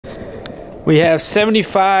We have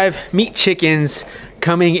 75 meat chickens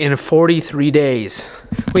coming in 43 days.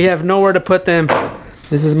 We have nowhere to put them.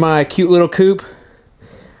 This is my cute little coop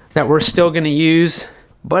that we're still gonna use,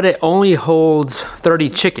 but it only holds 30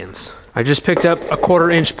 chickens. I just picked up a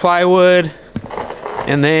 1/4-inch plywood,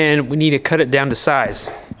 and then we need to cut it down to size.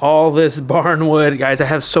 All this barn wood, guys, I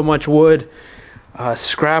have so much wood,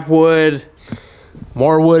 scrap wood,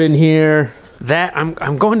 more wood in here, that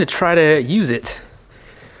I'm going to try to use it.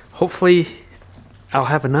 Hopefully I'll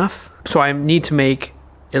have enough. So I need to make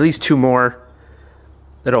at least 2 more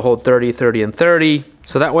that'll hold 30, 30, and 30.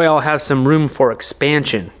 So that way I'll have some room for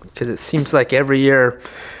expansion, because it seems like every year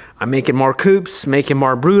I'm making more coops, making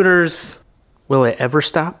more brooders. Will it ever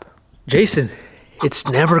stop? Jason, it's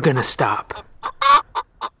never gonna stop.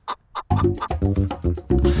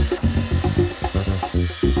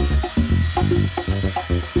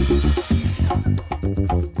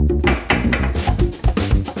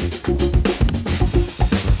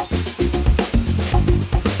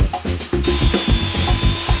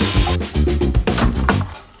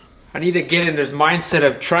 I need to get in this mindset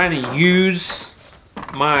of trying to use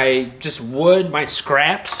my just wood, my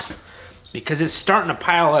scraps, because it's starting to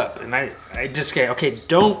pile up, and I just get, okay,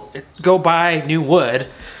 don't go buy new wood.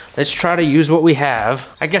 Let's try to use what we have.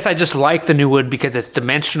 I guess I just like the new wood because it's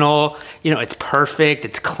dimensional, you know, it's perfect,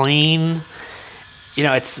 it's clean, you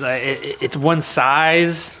know, it's one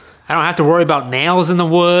size. I don't have to worry about nails in the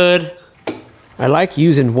wood. I like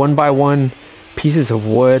using 1x1 pieces of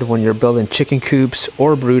wood when you're building chicken coops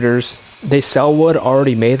or brooders. They sell wood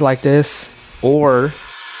already made like this, or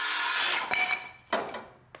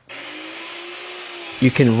you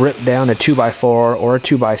can rip down a 2x4 or a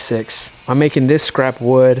 2x6. I'm making this scrap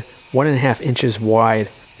wood 1.5 inches wide,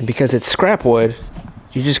 and because it's scrap wood,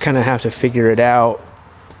 you just kind of have to figure it out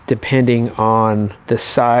depending on the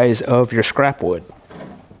size of your scrap wood.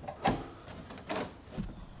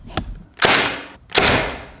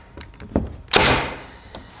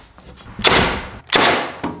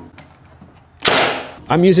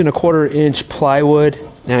 I'm using a 1/4-inch plywood.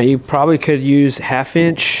 Now you probably could use 1/2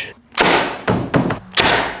 inch.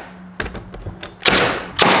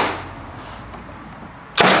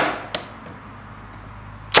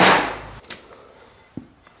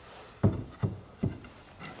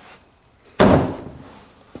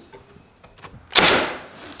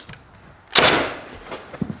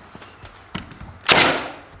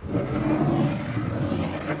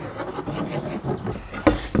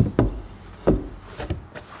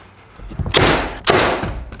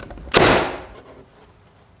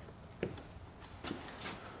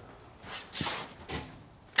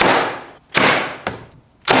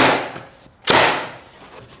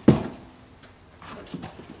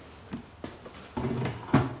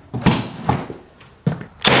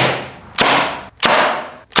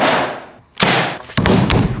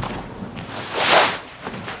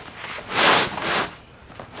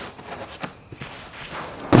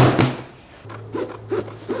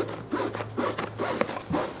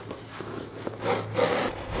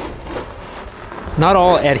 Not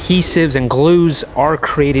all adhesives and glues are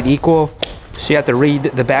created equal, so you have to read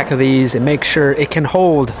the back of these and make sure it can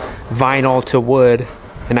hold vinyl to wood.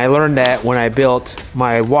 And I learned that when I built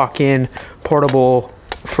my walk-in portable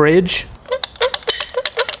fridge.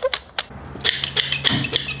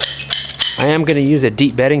 I am going to use a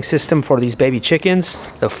deep bedding system for these baby chickens.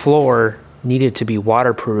 The floor needed to be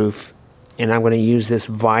waterproof, and I'm going to use this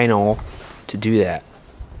vinyl to do that.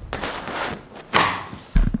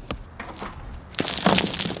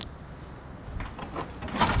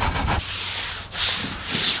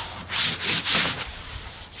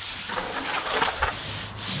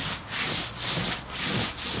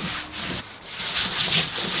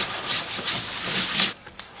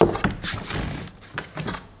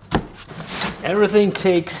 Everything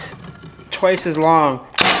takes twice as long,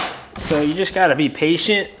 so you just gotta be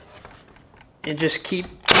patient and just keep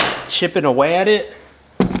chipping away at it.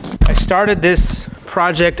 I started this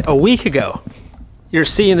project a week ago. You're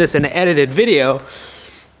seeing this in an edited video,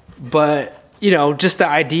 but you know, just the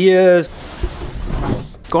ideas,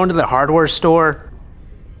 going to the hardware store,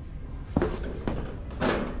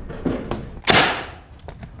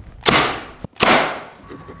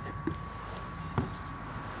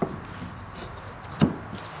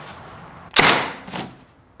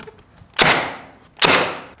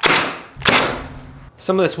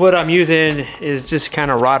 some of this wood I'm using is just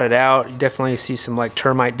kind of rotted out. You definitely see some like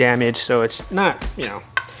termite damage, so it's not, you know,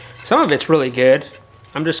 some of it's really good.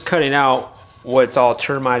 I'm just cutting out what's all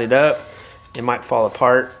termited up. It might fall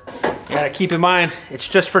apart. You gotta keep in mind, it's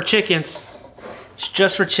just for chickens. It's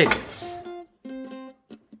just for chickens.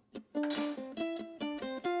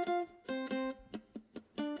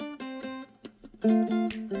 But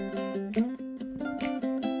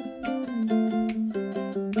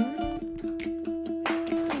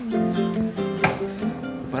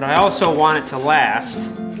I also want it to last,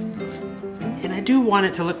 and I do want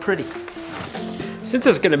it to look pretty. Since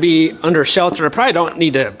it's gonna be under shelter, I probably don't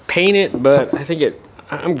need to paint it, but I think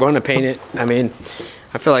I'm going to paint it. I mean,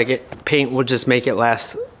 I feel like paint will just make it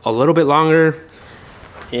last a little bit longer.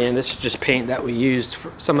 And this is just paint that we used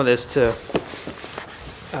for some of this to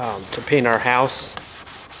paint our house.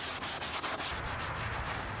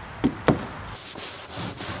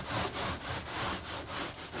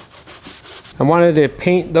 I wanted to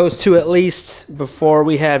paint those two at least before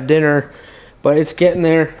we have dinner, but it's getting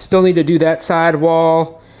there. Still need to do that side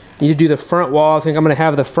wall. Need to do the front wall. I think I'm gonna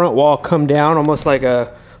have the front wall come down almost like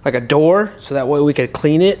a door, so that way we could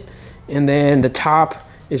clean it. And then the top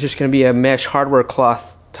is just gonna be a mesh hardware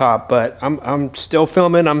cloth top. But I'm still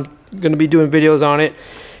filming. I'm gonna be doing videos on it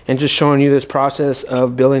and just showing you this process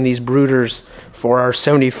of building these brooders for our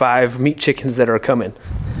 75 meat chickens that are coming.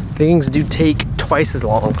 Things do take twice as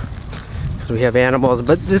long because we have animals,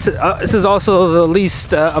 but this is also the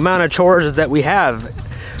least amount of chores that we have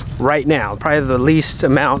right now. Probably the least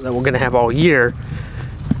amount that we're gonna have all year,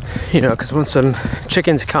 you know, because when some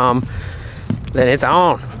chickens come, then it's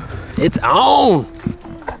on. It's on!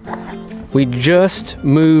 We just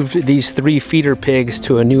moved these 3 feeder pigs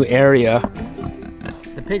to a new area.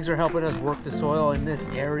 The pigs are helping us work the soil in this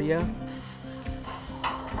area.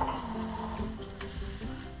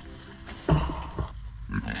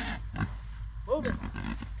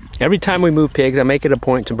 Every time we move pigs, I make it a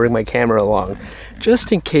point to bring my camera along,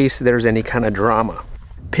 just in case there's any kind of drama.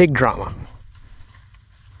 Pig drama.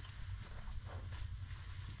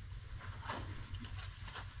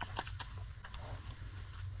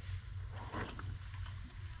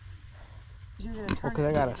 Okay,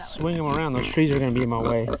 I gotta swing them around. Those trees are gonna be in my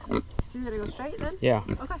way. So you're gonna go straight then? Yeah.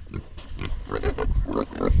 Okay.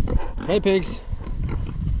 Hey, pigs.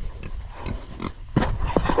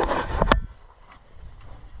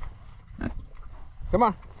 Come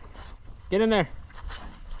on, get in there.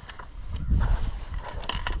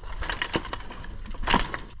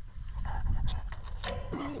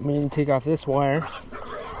 I'm gonna take off this wire.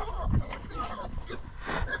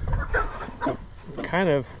 Kind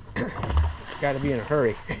of got to be in a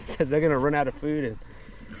hurry because they're gonna run out of food, and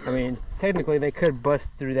I mean, technically they could bust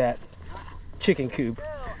through that chicken coop,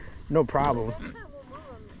 no problem.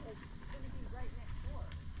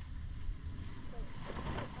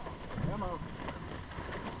 Come on.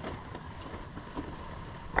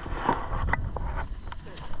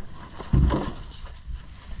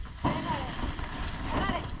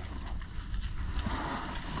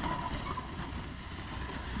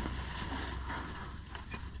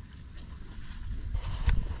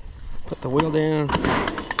 Put the wheel down.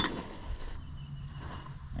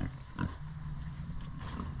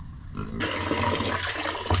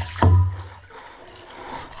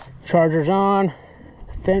 Charger's on,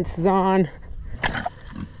 fence is on.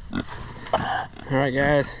 All right,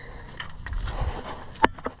 guys.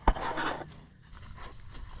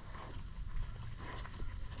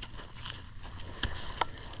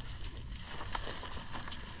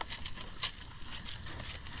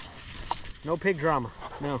 No pig drama,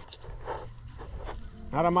 no.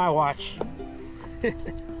 Not on my watch. I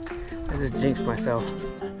just jinxed myself.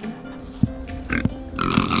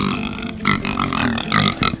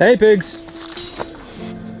 Hey, pigs.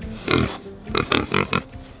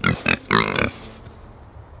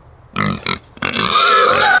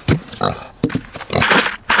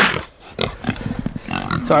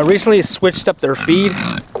 So I recently switched up their feed.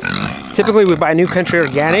 Typically we buy New Country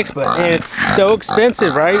Organics, but man, it's so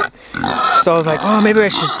expensive, right? So I was like, oh, maybe we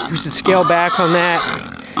should scale back on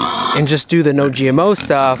that and just do the no GMO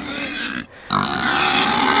stuff.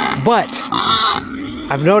 But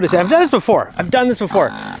I've noticed, I've done this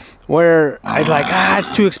before, where I'd like,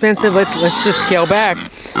 it's too expensive, let's just scale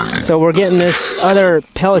back. So we're getting this other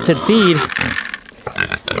pelleted feed.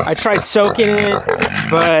 I tried soaking it,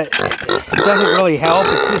 but it doesn't really help.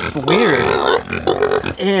 It's just weird.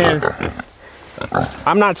 And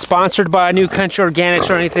I'm not sponsored by New Country Organics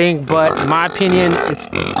or anything, but in my opinion,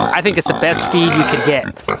 I think it's the best feed you could get.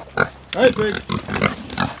 Hey, pigs.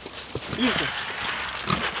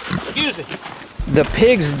 Excuse me. The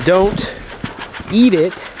pigs don't eat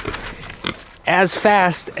it as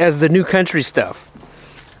fast as the New Country stuff.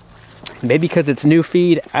 Maybe because it's new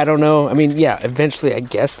feed, I don't know. I mean, yeah, eventually I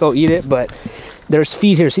guess they'll eat it, but there's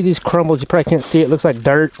feed here. See these crumbles? You probably can't see it. It looks like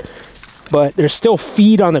dirt, but there's still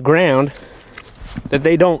feed on the ground that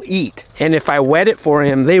they don't eat. And if I wet it for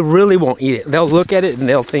him, they really won't eat it. They'll look at it and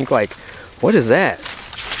they'll think like, what is that?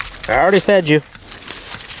 I already fed you.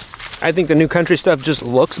 I think the New Country stuff just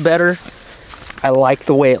looks better. I like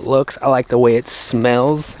the way it looks. I like the way it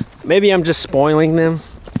smells. Maybe I'm just spoiling them.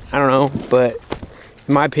 I don't know, but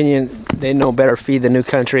in my opinion, they know better feed than New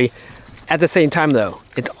Country. At the same time though,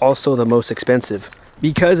 it's also the most expensive.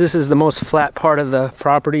 Because this is the most flat part of the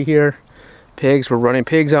property here, pigs, we're running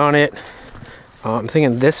pigs on it. I'm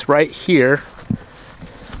thinking this right here,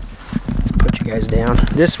 let's put you guys down.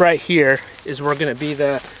 This right here is where gonna be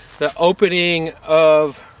the opening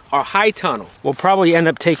of our high tunnel. We'll probably end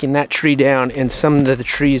up taking that tree down and some of the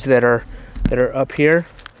trees that are up here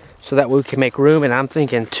so that we can make room. And I'm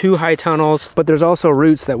thinking 2 high tunnels, but there's also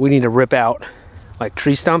roots that we need to rip out, like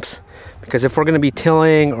tree stumps, because if we're gonna be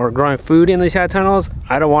tilling or growing food in these high tunnels,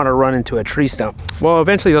 I don't wanna run into a tree stump. Well,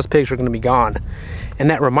 eventually those pigs are gonna be gone. And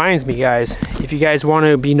that reminds me, guys, if you guys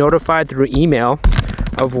wanna be notified through email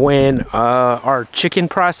of when our chicken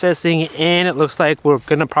processing, and it looks like we're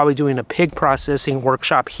gonna probably doing a pig processing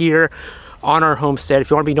workshop here on our homestead.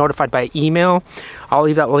 If you want to be notified by email, I'll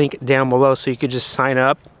leave that link down below so you could just sign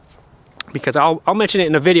up, because I'll mention it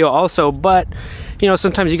in a video also. But you know,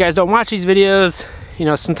 sometimes you guys don't watch these videos, you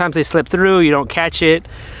know, sometimes they slip through, you don't catch it.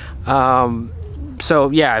 So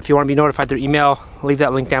yeah, if you want to be notified through email, I'll leave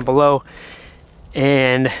that link down below,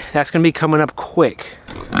 and that's gonna be coming up quick.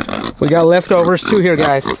 We got leftovers too here,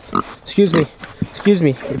 guys. Excuse me.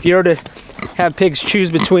 If you were to have pigs choose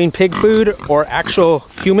between pig food or actual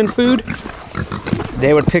human food,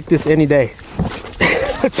 they would pick this any day.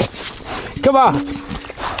 Come on.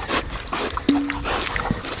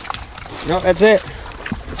 No, that's it.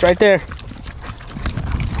 It's right there.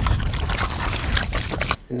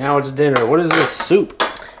 And now it's dinner. What is this soup?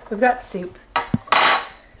 We've got soup.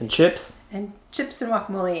 And chips? And chips and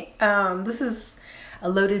guacamole. This is a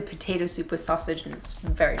loaded potato soup with sausage, and it's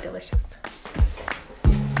very delicious.